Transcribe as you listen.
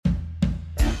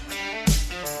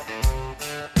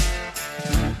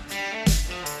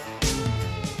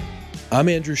I'm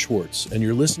Andrew Schwartz, and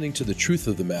you're listening to The Truth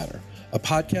of the Matter, a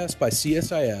podcast by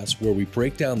CSIS where we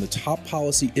break down the top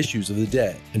policy issues of the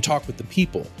day and talk with the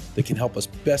people that can help us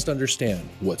best understand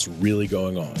what's really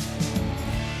going on.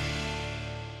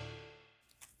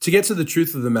 To get to the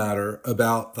truth of the matter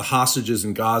about the hostages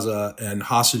in Gaza and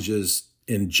hostages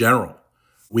in general,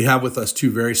 we have with us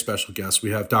two very special guests.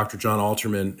 We have Dr. John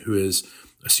Alterman, who is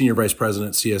a senior vice president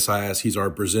at CSIS. He's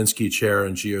our Brzezinski chair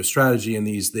in geostrategy, and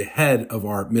he's the head of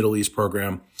our Middle East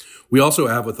program. We also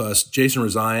have with us Jason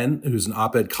Rezaian, who's an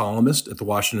op-ed columnist at the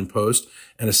Washington Post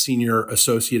and a senior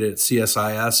associate at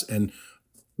CSIS, and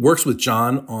works with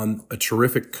John on a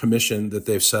terrific commission that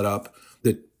they've set up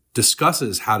that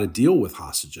discusses how to deal with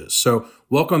hostages. So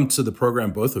welcome to the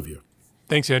program, both of you.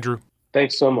 Thanks, Andrew.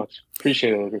 Thanks so much.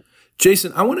 Appreciate it, Andrew.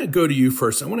 Jason, I want to go to you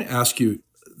first. I want to ask you,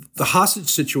 the hostage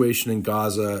situation in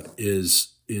Gaza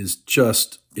is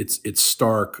just, it's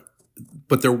stark,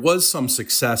 but there was some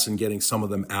success in getting some of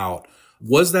them out.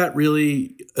 Was that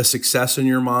really a success in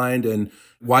your mind? And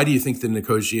why do you think the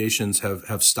negotiations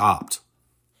have stopped?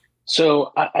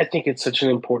 So I think it's such an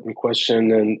important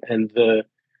question, and the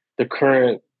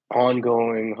current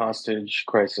ongoing hostage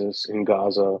crisis in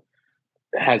Gaza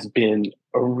has been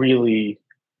a really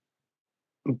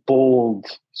bold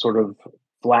sort of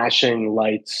flashing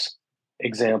lights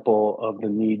example of the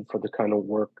need for the kind of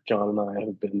work John and I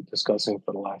have been discussing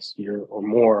for the last year or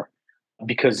more,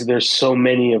 because there's so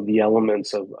many of the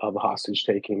elements of hostage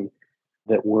taking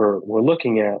that we're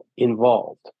looking at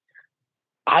involved.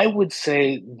 I would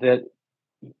say that,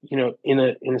 you know, in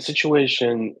a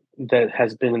situation that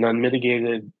has been an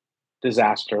unmitigated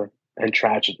disaster and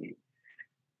tragedy,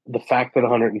 the fact that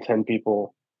 110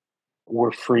 people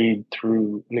were freed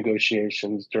through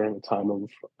negotiations during a time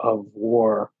of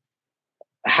war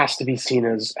has to be seen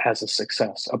as a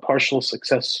success, a partial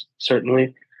success,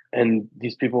 certainly. And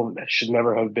these people should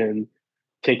never have been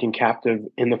taken captive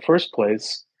in the first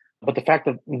place. But the fact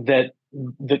that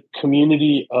the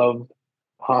community of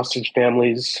hostage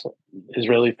families,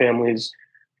 Israeli families,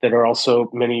 that are also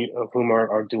many of whom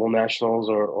are dual nationals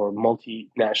or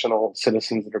multinational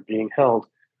citizens that are being held,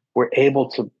 were able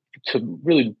to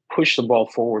really push the ball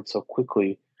forward so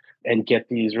quickly and get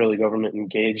the Israeli government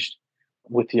engaged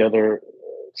with the other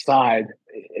side,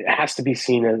 it has to be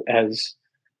seen as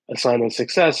a sign of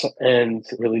success, and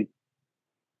really,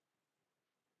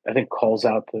 I think, calls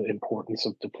out the importance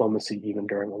of diplomacy even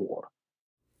during a war.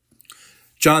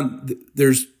 John,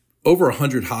 there's over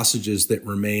 100 hostages that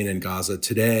remain in Gaza.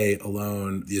 Today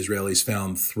alone, the Israelis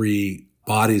found 3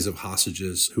 bodies of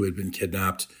hostages who had been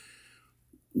kidnapped.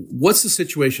 What's the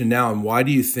situation now, and why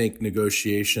do you think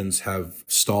negotiations have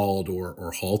stalled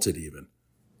or halted even?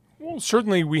 Well,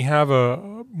 certainly we have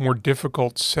a more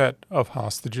difficult set of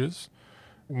hostages.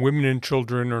 Women and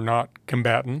children are not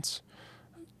combatants.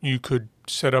 You could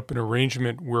set up an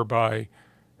arrangement whereby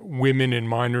women and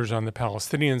minors on the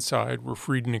Palestinian side were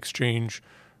freed in exchange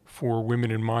for women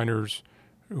and minors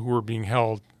who were being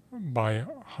held by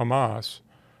Hamas.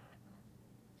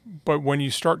 But when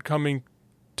you start coming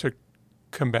to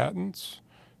combatants,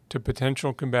 to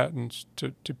potential combatants,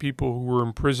 to people who were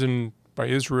imprisoned by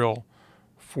Israel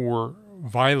for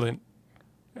violent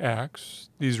acts,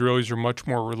 the Israelis are much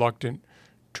more reluctant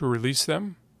to release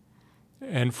them.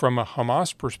 And from a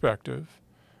Hamas perspective,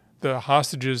 the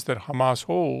hostages that Hamas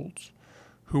holds,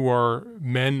 who are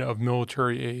men of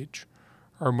military age,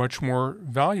 are much more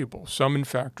valuable. Some, in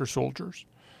fact, are soldiers.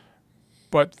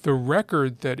 But the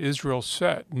record that Israel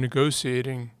set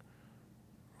negotiating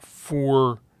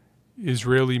for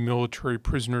Israeli military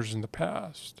prisoners in the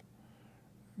past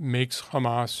makes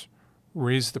Hamas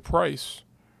raise the price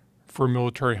for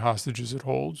military hostages it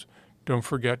holds. Don't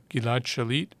forget Gilad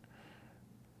Shalit.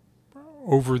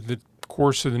 Over the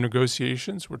course of the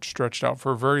negotiations, which stretched out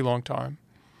for a very long time,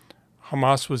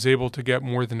 Hamas was able to get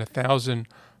more than 1,000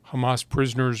 Hamas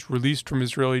prisoners released from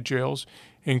Israeli jails,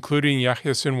 including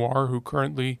Yahya Sinwar, who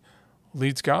currently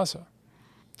leads Gaza.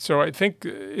 So I think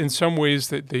in some ways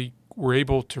that they were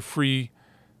able to free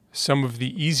some of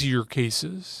the easier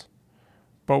cases.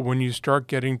 But when you start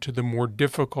getting to the more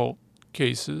difficult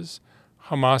cases,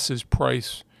 Hamas's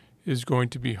price is going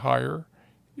to be higher.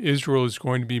 Israel is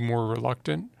going to be more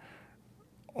reluctant.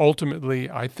 Ultimately,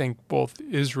 I think both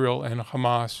Israel and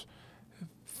Hamas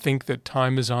think that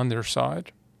time is on their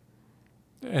side.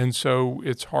 And so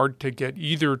it's hard to get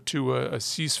either to a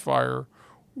ceasefire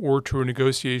or to a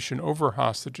negotiation over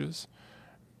hostages,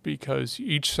 because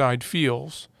each side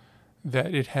feels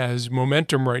that it has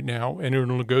momentum right now and it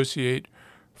will negotiate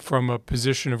from a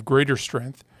position of greater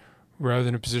strength rather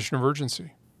than a position of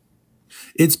urgency.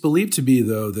 It's believed to be,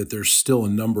 though, that there's still a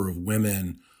number of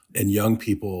women and young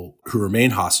people who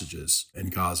remain hostages in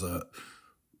Gaza.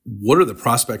 What are the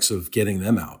prospects of getting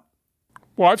them out?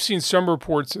 Well, I've seen some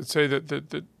reports that say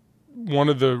that one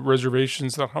of the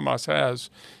reservations that Hamas has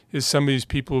is some of these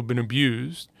people have been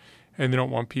abused, and they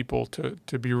don't want people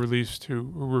to be released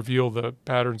to reveal the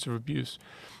patterns of abuse.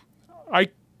 I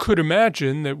could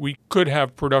imagine that we could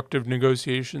have productive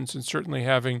negotiations, and certainly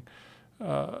having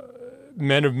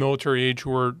men of military age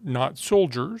who are not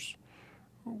soldiers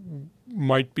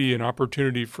might be an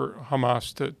opportunity for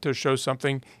Hamas to show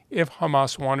something if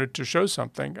Hamas wanted to show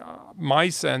something. My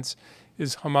sense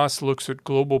is Hamas looks at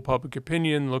global public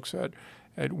opinion, looks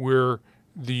at where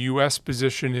the U.S.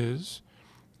 position is,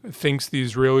 thinks the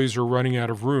Israelis are running out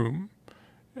of room,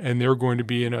 and they're going to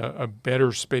be in a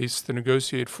better space to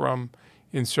negotiate from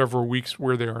in several weeks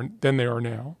than they are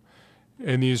now.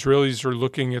 And the Israelis are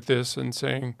looking at this and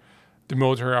saying the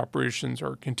military operations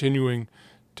are continuing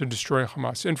to destroy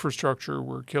Hamas infrastructure.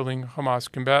 We're killing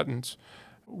Hamas combatants.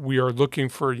 We are looking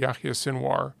for Yahya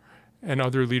Sinwar and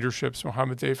other leaderships,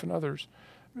 Mohammed Deif and others.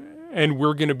 And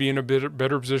we're going to be in a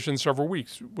better position in several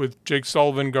weeks. With Jake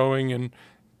Sullivan going, and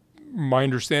my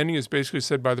understanding is basically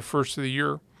said by the first of the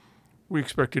year, we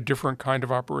expect a different kind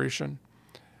of operation.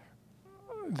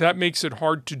 That makes it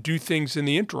hard to do things in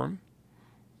the interim,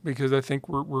 because I think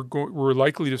we're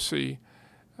likely to see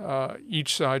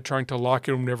each side trying to lock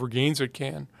in whatever gains it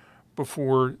can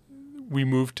before we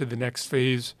move to the next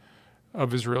phase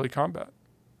of Israeli combat.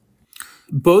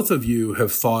 Both of you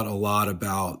have thought a lot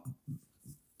about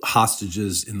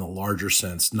hostages in the larger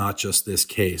sense, not just this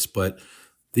case, but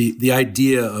the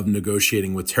idea of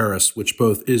negotiating with terrorists, which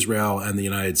both Israel and the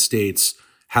United States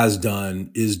has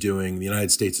done, is doing. The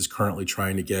United States is currently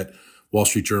trying to get Wall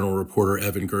Street Journal reporter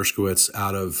Evan Gershkovich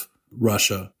out of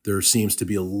Russia. There seems to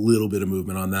be a little bit of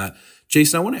movement on that.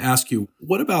 Jason, I want to ask you,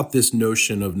 what about this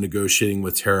notion of negotiating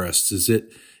with terrorists? Is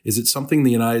it something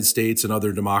the United States and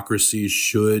other democracies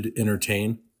should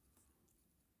entertain?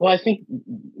 Well, I think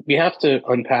we have to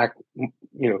unpack,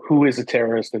 who is a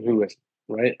terrorist and who isn't,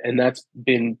 right? And that's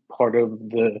been part of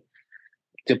the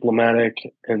diplomatic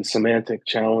and semantic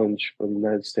challenge for the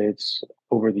United States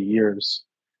over the years.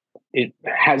 It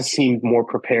has seemed more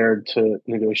prepared to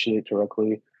negotiate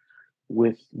directly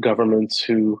with governments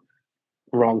who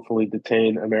wrongfully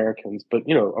detain Americans. But,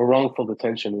 a wrongful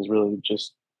detention is really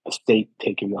just a state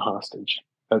taking the hostage.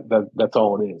 That's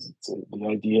all it is. The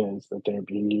idea is that they're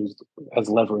being used as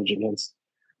leverage against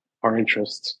our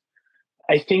interests.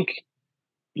 I think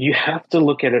you have to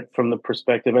look at it from the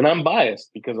perspective, and I'm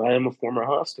biased because I am a former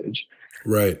hostage.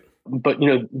 Right. But,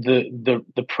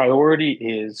 the priority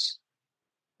is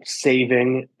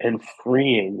saving and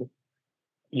freeing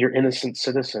your innocent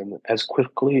citizen as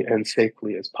quickly and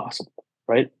safely as possible,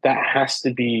 right? That has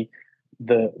to be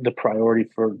the priority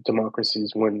for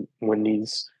democracies when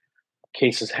these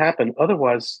cases happen.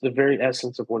 Otherwise, the very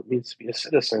essence of what it means to be a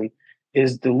citizen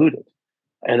is diluted.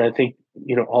 And I think,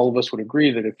 all of us would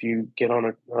agree that if you get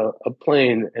on a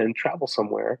plane and travel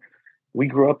somewhere, we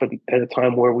grew up at a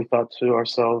time where we thought to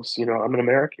ourselves, I'm an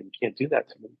American, you can't do that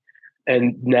to me.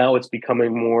 And now it's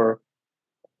becoming more,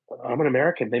 I'm an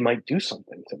American, they might do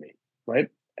something to me, right?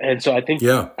 And so I think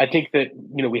that,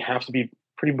 we have to be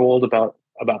pretty bold about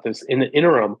this in the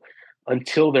interim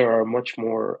until there are much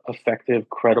more effective,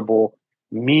 credible,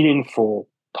 meaningful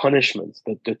punishments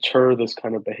that deter this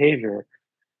kind of behavior.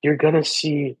 You're going to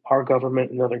see our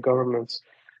government and other governments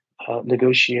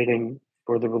negotiating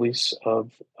for the release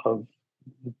of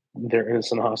their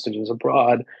innocent hostages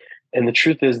abroad. And the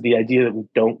truth is, the idea that we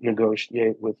don't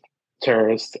negotiate with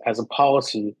terrorists as a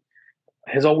policy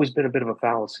has always been a bit of a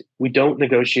fallacy. We don't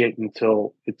negotiate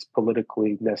until it's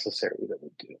politically necessary that we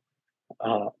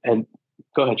do. And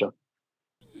go ahead, John.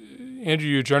 Andrew,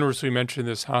 you generously mentioned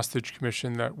this hostage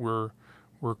commission that we're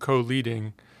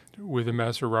co-leading with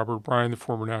Ambassador Robert Bryan, the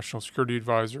former National Security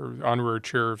Advisor, honorary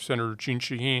chair of Senator Jeanne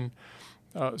Shaheen,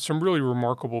 some really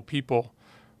remarkable people.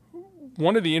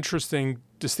 One of the interesting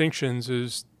distinctions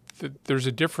is that there's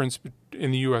a difference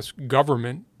in the U.S.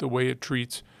 government, the way it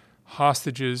treats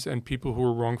hostages and people who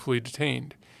are wrongfully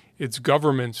detained. It's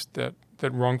governments that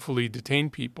wrongfully detain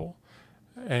people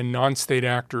and non-state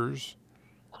actors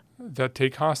that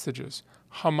take hostages.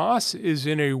 Hamas is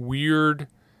in a weird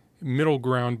middle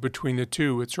ground between the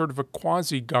two. It's sort of a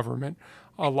quasi-government.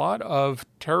 A lot of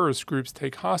terrorist groups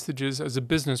take hostages as a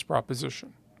business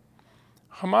proposition.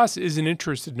 Hamas isn't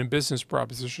interested in a business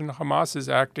proposition. Hamas is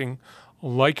acting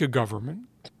like a government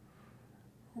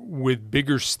with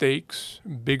bigger stakes,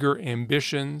 bigger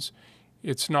ambitions.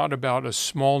 It's not about a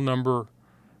small number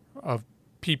of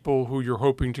people who you're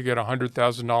hoping to get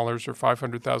 $100,000 or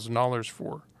 $500,000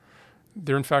 for.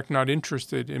 They're in fact not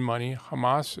interested in money.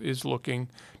 Hamas is looking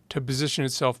to position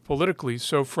itself politically.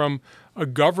 So from a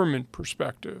government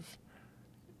perspective,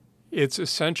 it's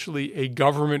essentially a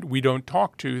government we don't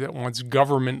talk to that wants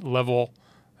government level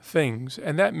things,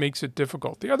 and that makes it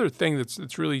difficult. The other thing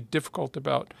that's really difficult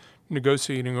about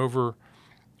negotiating over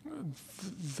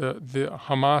the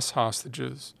Hamas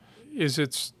hostages is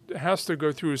it has to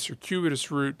go through a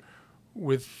circuitous route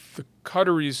with the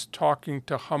Qataris talking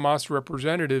to Hamas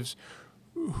representatives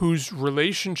whose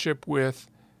relationship with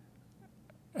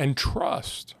and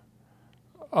trust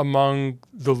among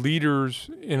the leaders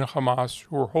in Hamas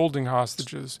who are holding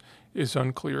hostages is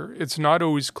unclear. It's not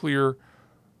always clear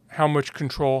how much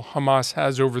control Hamas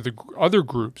has over the other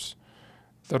groups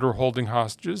that are holding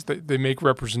hostages. They make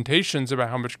representations about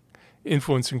how much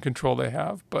influence and control they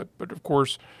have, but of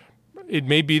course, it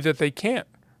may be that they can't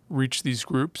reach these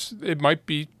groups. It might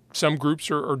be some groups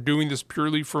are doing this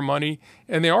purely for money,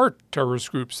 and they are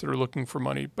terrorist groups that are looking for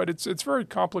money. But it's very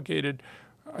complicated.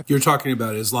 You're talking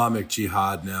about Islamic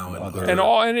Jihad now,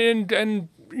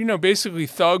 and basically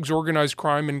thugs, organized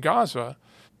crime in Gaza.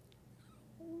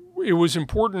 It was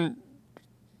important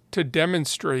to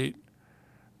demonstrate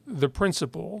the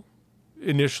principle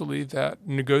initially that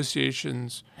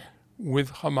negotiations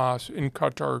with Hamas in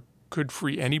Qatar could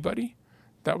free anybody.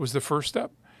 That was the first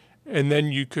step. And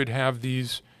then you could have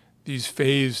these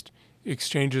phased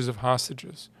exchanges of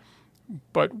hostages.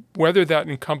 But whether that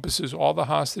encompasses all the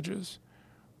hostages,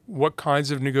 what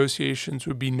kinds of negotiations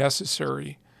would be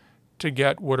necessary to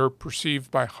get what are perceived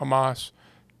by Hamas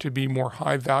to be more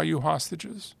high-value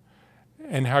hostages,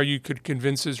 and how you could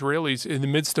convince Israelis in the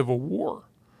midst of a war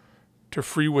to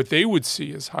free what they would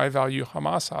see as high-value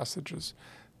Hamas hostages,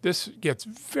 this gets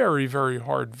very, very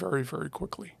hard very, very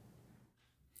quickly.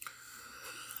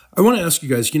 I want to ask you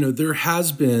guys, there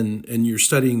has been, and you're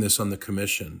studying this on the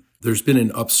commission, there's been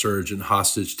an upsurge in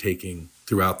hostage taking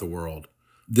throughout the world.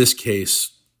 This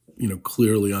case,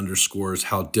 clearly underscores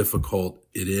how difficult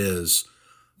it is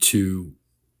to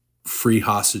free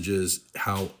hostages.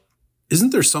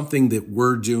 Isn't there something that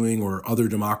we're doing or other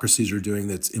democracies are doing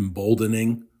that's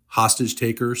emboldening hostage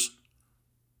takers?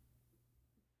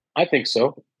 I think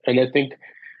so. And I think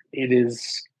it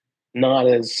is not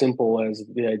as simple as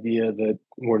the idea that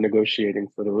we're negotiating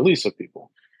for the release of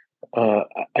people.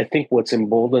 I think what's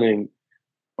emboldening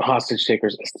hostage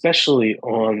takers, especially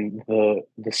on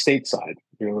the state side,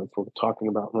 if we're talking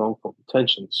about wrongful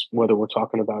detentions, whether we're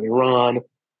talking about Iran,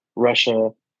 Russia,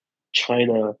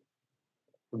 China,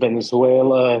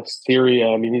 Venezuela,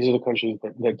 Syria. These are the countries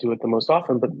that do it the most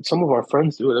often, but some of our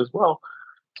friends do it as well.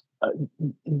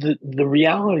 The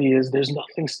reality is there's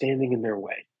nothing standing in their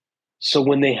way. So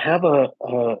when they have a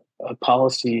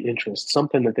policy interest,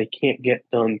 something that they can't get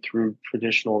done through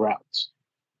traditional routes,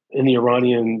 in the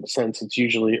Iranian sense, it's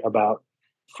usually about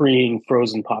freeing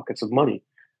frozen pockets of money.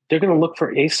 They're going to look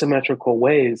for asymmetrical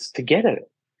ways to get at it.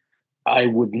 I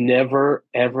would never,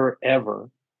 ever, ever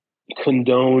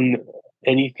condone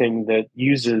anything that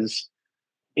uses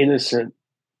innocent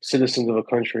citizens of a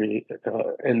country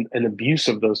and abuse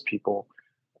of those people,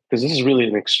 because this is really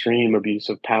an extreme abuse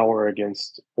of power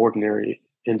against ordinary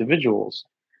individuals.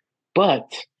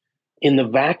 But in the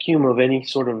vacuum of any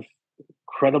sort of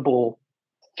credible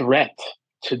threat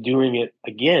to doing it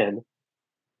again,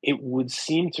 it would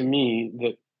seem to me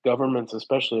that governments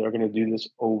especially are going to do this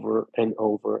over and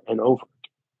over and over.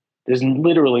 There's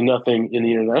literally nothing in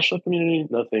the international community,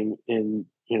 nothing in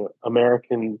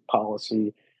American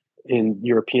policy, in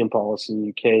European policy,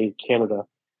 UK, Canada,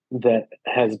 that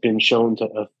has been shown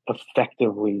to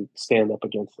effectively stand up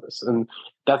against this. And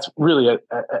that's really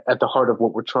at the heart of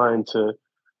what we're trying to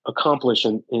accomplish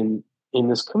in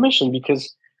this commission,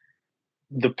 because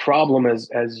the problem,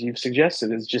 as you've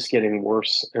suggested, is just getting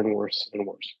worse and worse and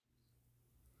worse.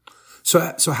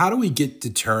 So how do we get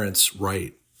deterrence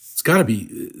right? It's got to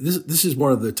be, this is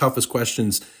one of the toughest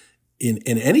questions in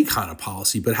any kind of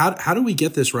policy, but how do we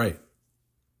get this right?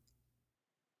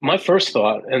 My first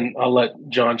thought, and I'll let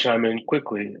John chime in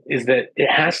quickly, is that it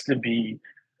has to be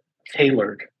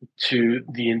tailored to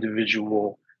the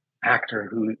individual actor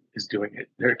who is doing it.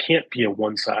 There can't be a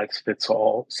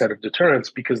one-size-fits-all set of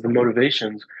deterrents, because the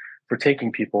motivations for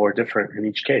taking people are different in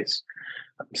each case.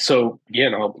 So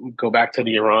again, I'll go back to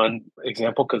the Iran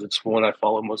example because it's one I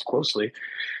follow most closely.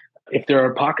 If there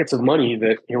are pockets of money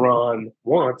that Iran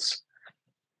wants,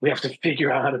 we have to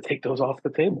figure out how to take those off the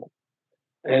table.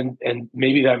 And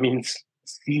maybe that means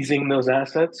seizing those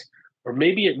assets, or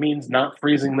maybe it means not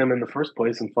freezing them in the first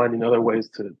place and finding other ways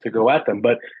to go at them.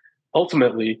 But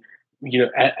ultimately,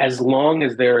 as long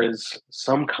as there is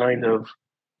some kind of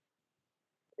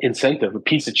incentive, a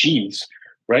piece of cheese,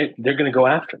 right, they're going to go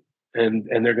after them. and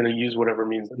they're going to use whatever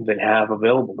means they have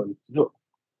available to do it.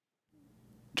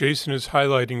 Jason is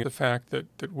highlighting the fact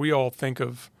that we all think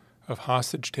of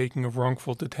hostage taking, of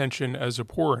wrongful detention as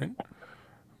abhorrent.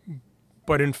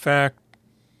 But in fact,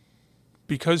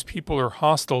 because people are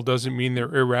hostile doesn't mean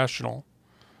they're irrational.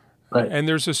 Right. And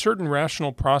there's a certain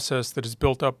rational process that is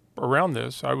built up around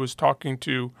this. I was talking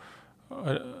to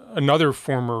another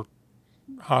former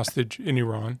hostage in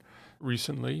Iran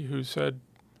recently who said,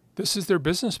 this is their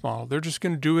business model. They're just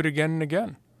going to do it again and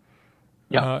again.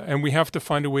 Yeah. And we have to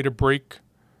find a way to break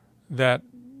that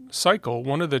cycle.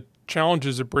 One of the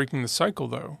challenges of breaking the cycle,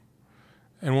 though,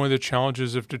 and one of the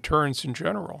challenges of deterrence in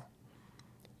general,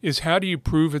 is how do you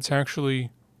prove it's actually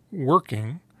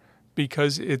working,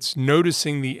 because it's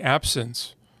noticing the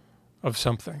absence of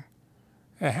something.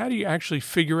 And how do you actually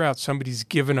figure out somebody's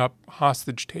given up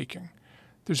hostage taking?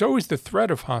 There's always the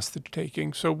threat of hostage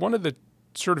taking. So one of the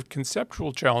sort of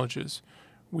conceptual challenges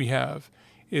we have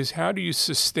is how do you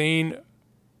sustain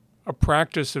a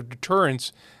practice of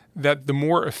deterrence that the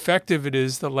more effective it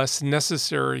is, the less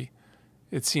necessary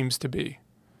it seems to be.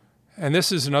 And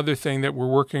this is another thing that we're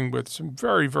working with some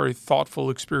very, very thoughtful,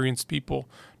 experienced people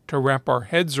to wrap our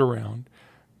heads around,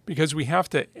 because we have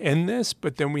to end this,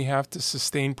 but then we have to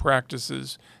sustain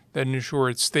practices that ensure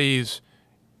it stays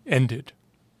ended.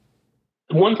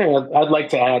 One thing I'd like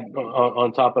to add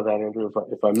on top of that, Andrew,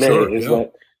 if I may, Sure, is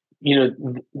that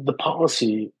the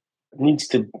policy needs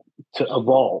to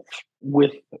evolve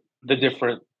with the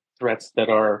different threats that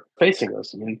are facing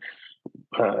us. I mean,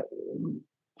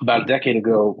 about a decade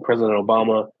ago, President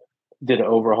Obama did an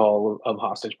overhaul of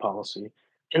hostage policy.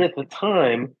 And at the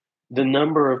time, the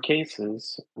number of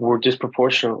cases were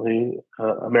disproportionately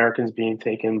Americans being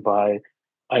taken by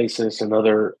ISIS and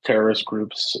other terrorist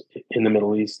groups in the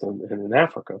Middle East and in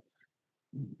Africa.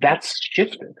 That's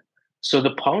shifted. So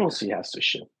the policy has to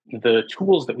shift. The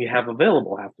tools that we have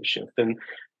available have to shift. And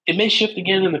it may shift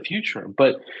again in the future.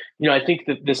 But, I think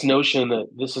that this notion that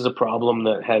this is a problem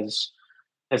that has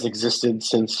existed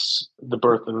since the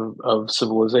birth of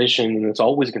civilization and it's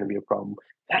always going to be a problem,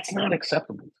 that's not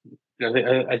acceptable.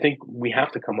 I think we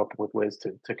have to come up with ways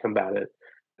to combat it.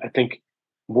 I think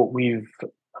what we've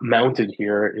mounted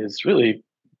here is really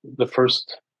the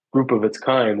first group of its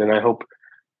kind, and I hope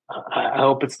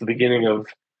it's the beginning of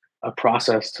a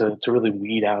process to really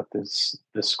weed out this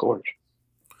scourge.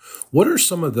 What are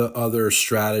some of the other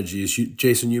strategies?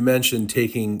 Jason, you mentioned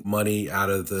taking money out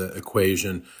of the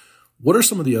equation. What are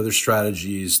some of the other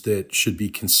strategies that should be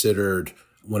considered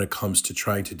when it comes to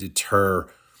trying to deter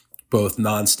both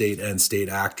non-state and state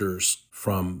actors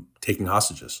from taking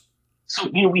hostages? So,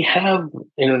 we have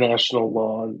international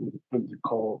law, what we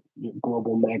call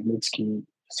global Magnitsky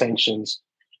sanctions.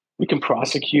 We can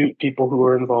prosecute people who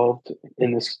are involved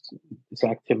in this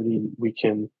activity. We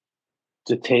can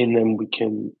detain them. We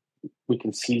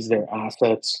can seize their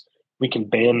assets. We can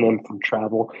ban them from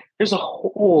travel. There's a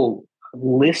whole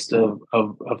list of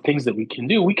things that we can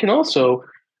do. We can also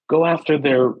go after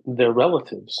their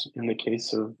relatives in the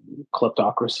case of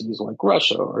kleptocracies like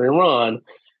Russia or Iran.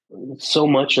 So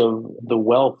much of the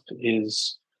wealth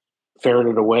is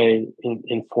ferreted away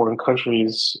in foreign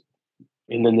countries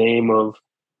in the name of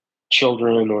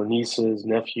children or nieces,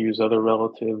 nephews, other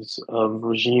relatives of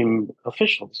regime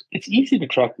officials. It's easy to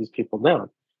track these people down.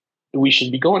 We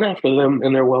should be going after them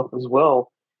and their wealth as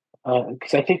well.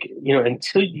 Because I think,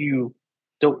 until you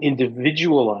don't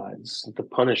individualize the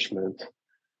punishment,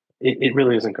 it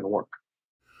really isn't going to work.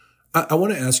 I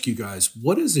want to ask you guys,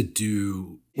 what does it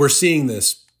do? We're seeing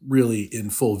this really in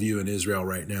full view in Israel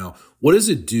right now. What does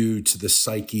it do to the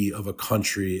psyche of a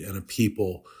country and a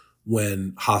people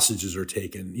when hostages are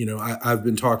taken? I've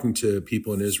been talking to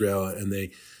people in Israel and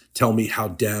they tell me how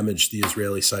damaged the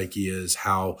Israeli psyche is,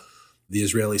 how the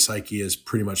Israeli psyche is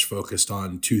pretty much focused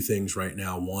on two things right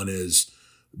now. One is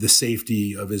the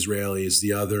safety of Israelis.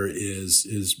 The other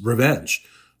is revenge.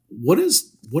 What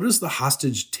does the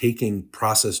hostage taking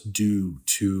process do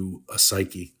to a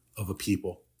psyche of a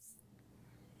people?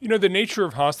 The nature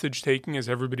of hostage taking is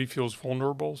everybody feels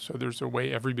vulnerable. So there's a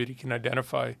way everybody can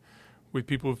identify with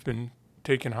people who've been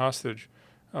taken hostage.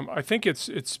 I think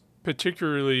it's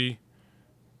particularly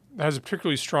has a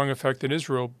particularly strong effect in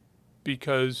Israel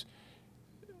because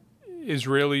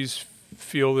Israelis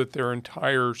feel that their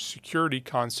entire security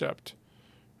concept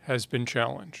has been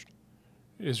challenged.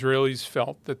 Israelis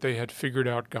felt that they had figured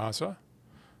out Gaza,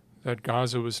 that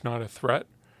Gaza was not a threat.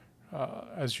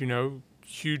 As you know,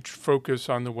 huge focus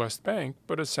on the West Bank,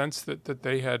 but a sense that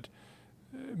they had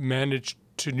managed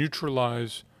to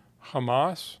neutralize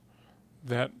Hamas,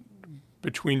 that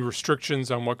between restrictions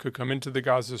on what could come into the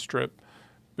Gaza Strip,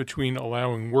 between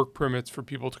allowing work permits for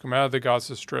people to come out of the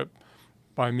Gaza Strip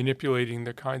by manipulating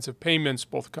the kinds of payments,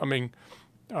 both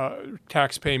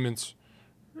tax payments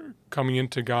coming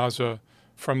into Gaza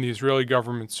from the Israeli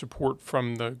government, support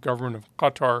from the government of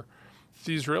Qatar.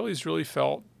 The Israelis really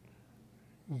felt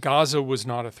Gaza was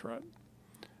not a threat.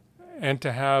 And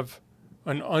to have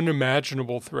an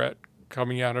unimaginable threat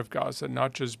coming out of Gaza,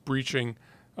 not just breaching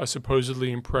a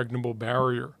supposedly impregnable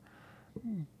barrier,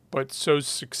 but so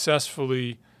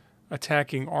successfully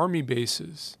attacking army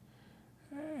bases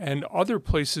and other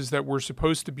places that were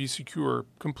supposed to be secure,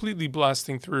 completely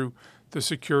blasting through the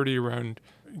security around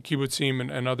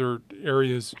kibbutzim and other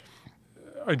areas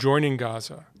adjoining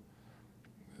Gaza.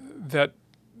 That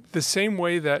the same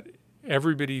way that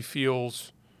everybody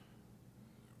feels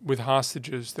with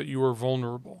hostages that you are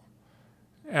vulnerable,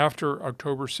 after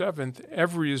October 7th,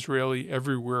 every Israeli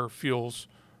everywhere feels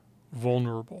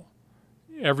vulnerable.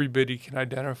 Everybody can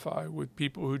identify with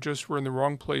people who just were in the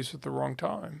wrong place at the wrong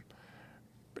time.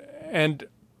 And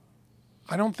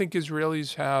I don't think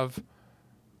Israelis have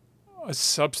a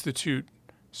substitute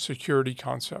security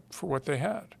concept for what they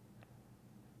had.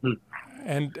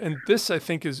 And this, I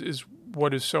think, is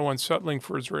what is so unsettling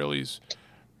for Israelis,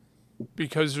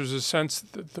 because there's a sense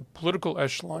that the political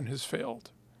echelon has failed.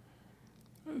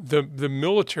 The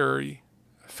military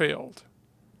failed.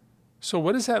 So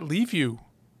what does that leave you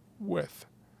with?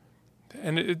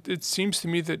 And it seems to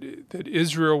me that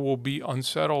Israel will be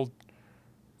unsettled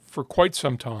for quite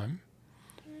some time.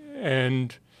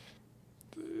 And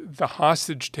the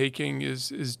hostage taking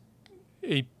is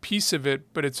a piece of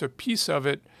it, but it's a piece of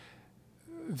it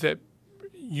that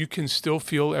you can still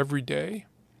feel every day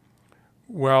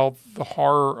while the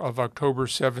horror of October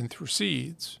 7th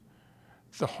recedes,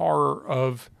 the horror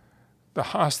of the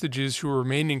hostages who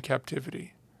remain in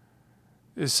captivity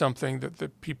is something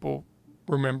that people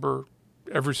remember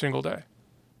every single day.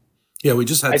 Yeah, we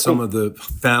just had some of the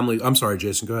family. I'm sorry,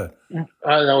 Jason, go ahead.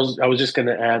 I was just going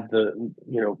to add the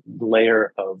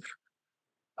layer of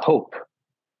hope.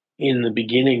 In the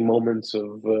beginning moments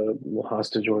of the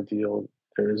hostage ordeal,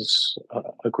 there's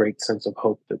a great sense of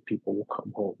hope that people will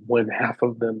come home. When half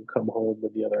of them come home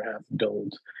and the other half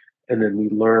don't, and then we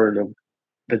learn of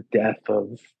the death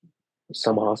of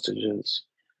some hostages,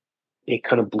 it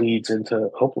kind of bleeds into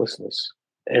hopelessness.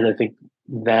 And I think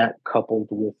that, coupled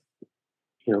with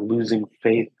losing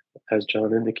faith, as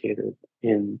John indicated,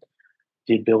 in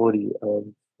the ability of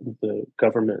the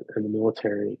government and the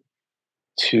military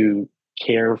to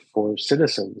care for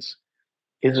citizens,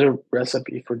 is a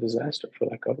recipe for disaster for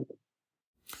that government.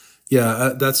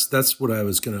 Yeah, that's what I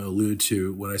was going to allude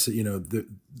to when I said,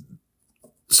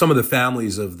 some of the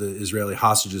families of the Israeli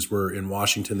hostages were in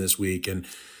Washington this week, and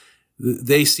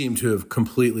they seem to have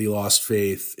completely lost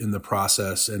faith in the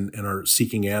process and are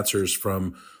seeking answers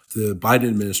from the Biden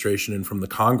administration and from the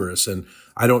Congress. And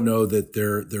I don't know that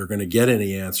they're going to get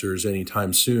any answers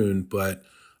anytime soon, but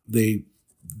the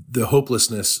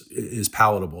hopelessness is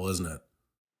palatable, isn't it?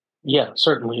 Yeah,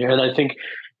 certainly. And I think,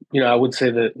 I would say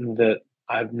that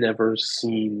I've never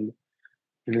seen,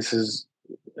 and this is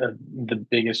the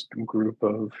biggest group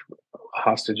of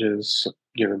hostages,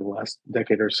 in the last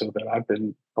decade or so that I've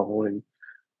been following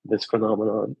this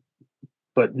phenomenon,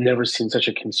 but never seen such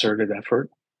a concerted effort,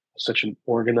 such an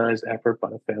organized effort by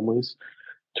the families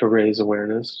to raise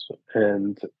awareness,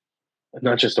 and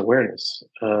not just awareness,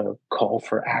 call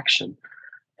for action.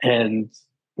 And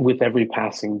with every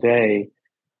passing day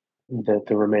that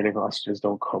the remaining hostages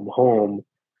don't come home,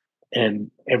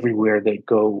 and everywhere they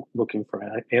go looking for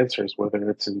answers, whether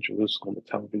it's in Jerusalem,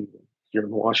 Tel Aviv, here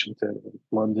in Washington, and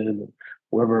London, and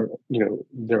wherever,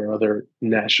 there are other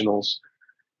nationals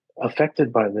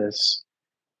affected by this,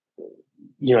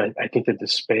 I think the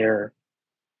despair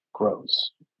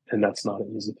grows. And that's not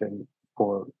an easy thing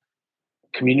for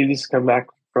communities to come back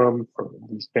from, for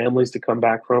these families to come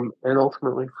back from, and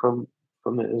ultimately from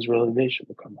the Israeli nation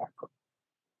to come back from.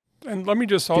 And let me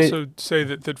just also say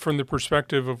that from the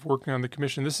perspective of working on the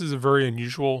commission, this is a very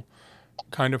unusual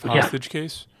kind of hostage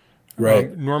case.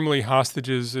 Right. Normally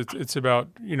hostages, it's about,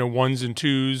 ones and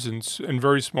twos and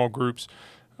very small groups.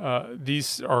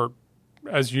 These are,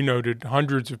 as you noted,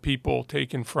 hundreds of people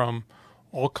taken from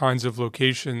all kinds of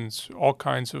locations, all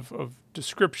kinds of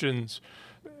descriptions.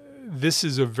 This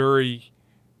is a very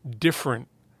different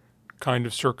kind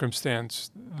of circumstance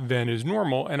than is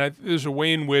normal. And there's a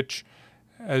way in which,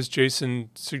 as Jason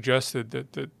suggested,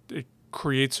 that it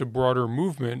creates a broader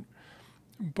movement,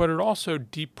 but it also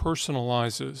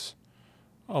depersonalizes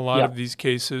a lot of these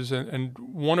cases. And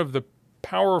one of the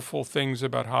powerful things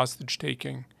about hostage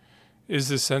taking is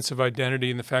the sense of identity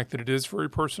and the fact that it is very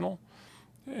personal.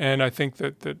 And I think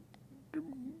that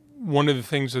one of the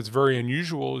things that's very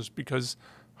unusual is because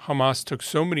Hamas took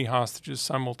so many hostages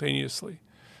simultaneously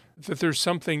that there's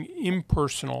something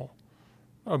impersonal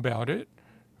about it,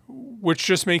 which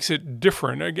just makes it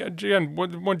different. Again,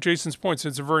 one Jason's points,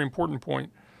 it's a very important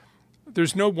point.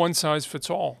 There's no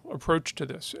one-size-fits-all approach to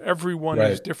this. Everyone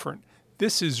is different.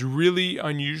 This is really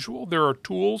unusual. There are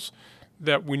tools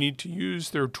that we need to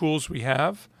use. There are tools we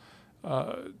have,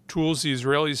 tools the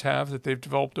Israelis have that they've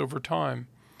developed over time.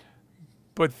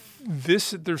 But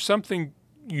there's something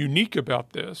unique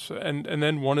about this. And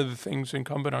then one of the things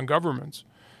incumbent on governments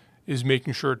is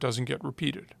making sure it doesn't get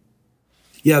repeated.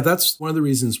 Yeah, that's one of the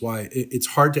reasons why it's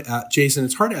hard to ask, Jason,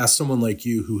 it's hard to ask someone like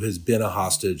you who has been a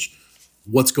hostage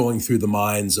what's going through the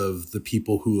minds of the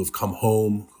people who have come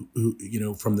home,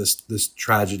 who, from this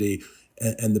tragedy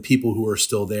and the people who are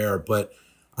still there. But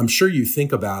I'm sure you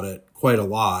think about it quite a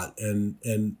lot and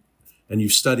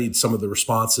you've studied some of the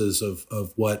responses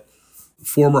of what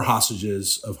former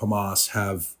hostages of Hamas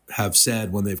have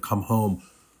said when they've come home.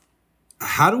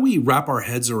 How do we wrap our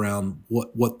heads around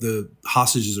what the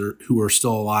hostages who are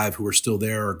still alive, who are still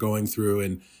there, are going through,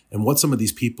 and what some of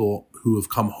these people who have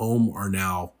come home are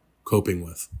now coping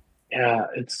with? Yeah,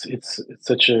 it's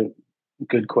such a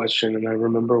good question. And I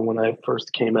remember when I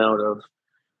first came out of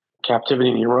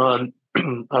captivity in Iran,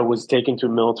 I was taken to a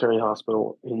military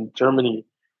hospital in Germany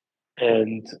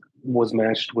and was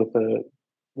matched with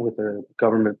a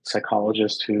government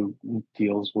psychologist who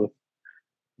deals with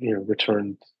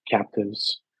returned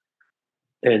captives.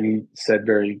 And he said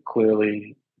very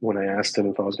clearly when I asked him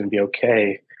if I was going to be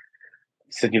okay,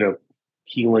 he said,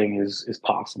 healing is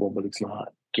possible, but it's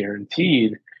not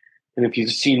guaranteed. And if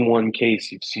you've seen one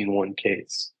case, you've seen one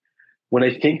case. When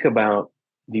I think about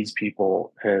these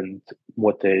people and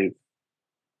what they've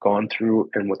gone through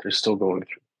and what they're still going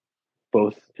through,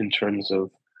 both in terms of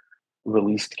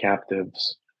released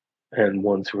captives and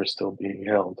ones who are still being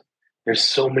held, there's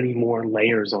so many more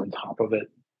layers on top of it.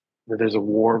 There's a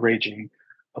war raging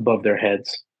above their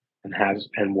heads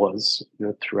and was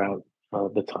throughout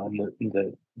the time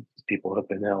that people have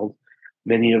been held.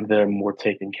 Many of them were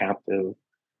taken captive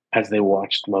as they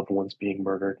watched loved ones being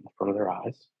murdered in front of their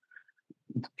eyes.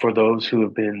 For those who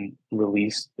have been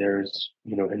released, there's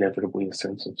inevitably a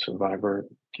sense of survivor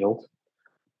guilt.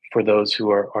 For those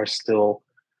who are still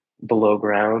below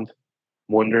ground,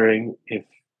 wondering if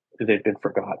they've been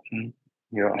forgotten.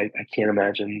 I can't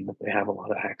imagine that they have a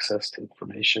lot of access to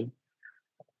information.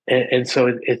 And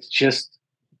so it's just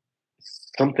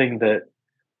something that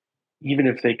even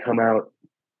if they come out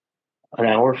an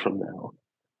hour from now,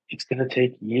 it's going to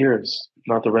take years,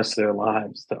 not the rest of their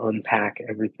lives, to unpack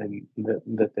everything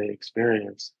that they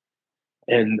experience.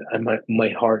 And my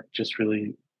heart just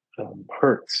really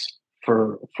hurts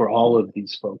for all of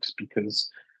these folks because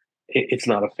it's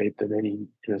not a fate that any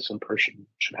innocent person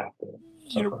should have to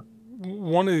suffer.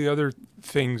 One of the other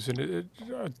things, and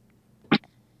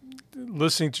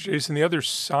listening to Jason, the other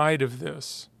side of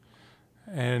this,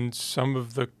 and some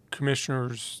of the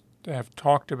commissioners have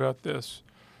talked about this,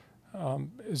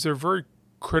 is they're very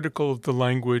critical of the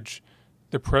language,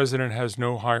 the president has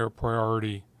no higher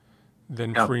priority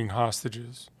than freeing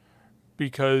hostages.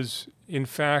 Because, in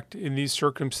fact, in these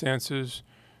circumstances,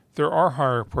 there are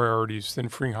higher priorities than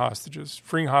freeing hostages.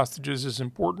 Freeing hostages is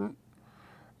important,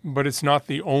 but it's not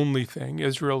the only thing.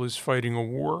 Israel is fighting a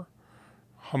war.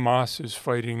 Hamas is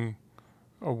fighting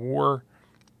a war.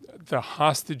 The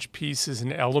hostage piece is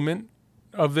an element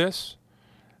of this.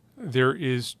 There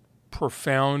is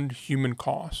profound human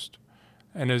cost.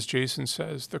 And as Jason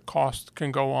says, the cost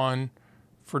can go on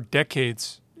for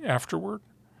decades afterward.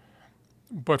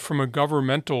 But from a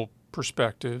governmental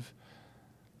perspective,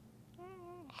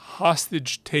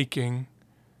 hostage taking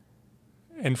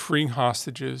and freeing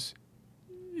hostages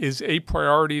is a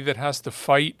priority that has to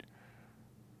fight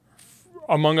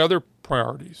among other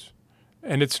priorities.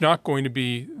 And it's not going to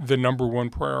be the number one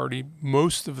priority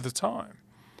most of the time.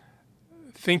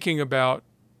 Thinking about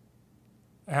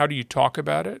how do you talk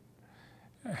about it?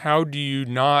 How do you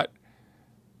not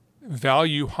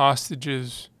value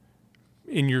hostages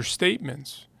in your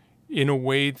statements in a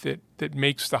way that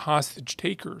makes the hostage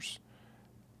takers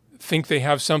think they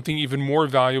have something even more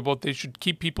valuable that they should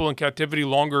keep people in captivity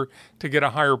longer to get a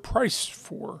higher price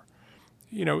for,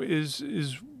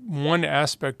 is one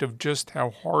aspect of just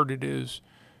how hard it is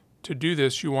to do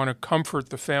this. You want to comfort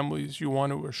the families. You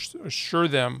want to assure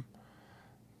them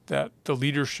that the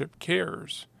leadership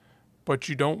cares, but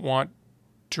you don't want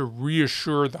to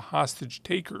reassure the hostage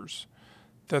takers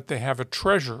that they have a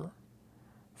treasure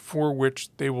for which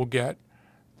they will get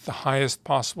the highest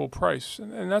possible price.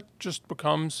 And that just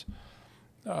becomes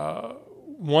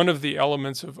one of the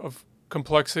elements of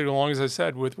complexity along, as I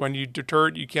said, with when you deter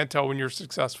it, you can't tell when you're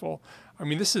successful. I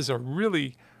mean, this is a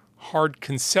really hard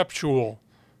conceptual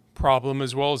problem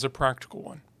as well as a practical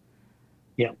one.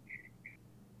 Yeah.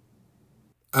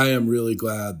 I am really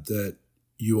glad that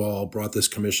you all brought this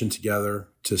commission together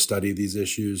to study these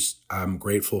issues. I'm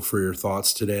grateful for your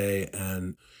thoughts today.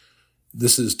 And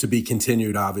this is to be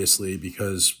continued, obviously,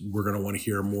 because we're going to want to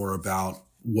hear more about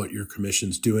what your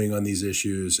commission's doing on these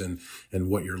issues and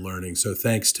what you're learning. So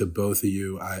thanks to both of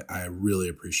you. I really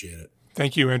appreciate it.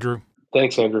 Thank you, Andrew.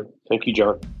 Thanks, Andrew. Thank you,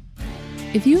 John.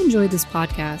 If you enjoyed this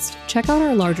podcast, check out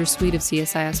our larger suite of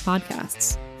CSIS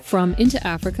podcasts. From Into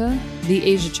Africa, The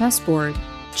Asia Chessboard,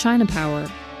 China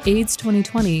Power, AIDS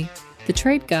 2020, The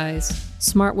Trade Guys,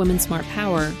 Smart Women, Smart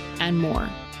Power, and more.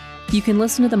 You can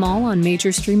listen to them all on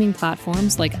major streaming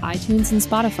platforms like iTunes and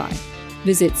Spotify.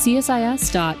 Visit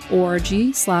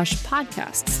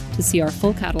csis.org/podcasts to see our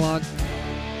full catalog.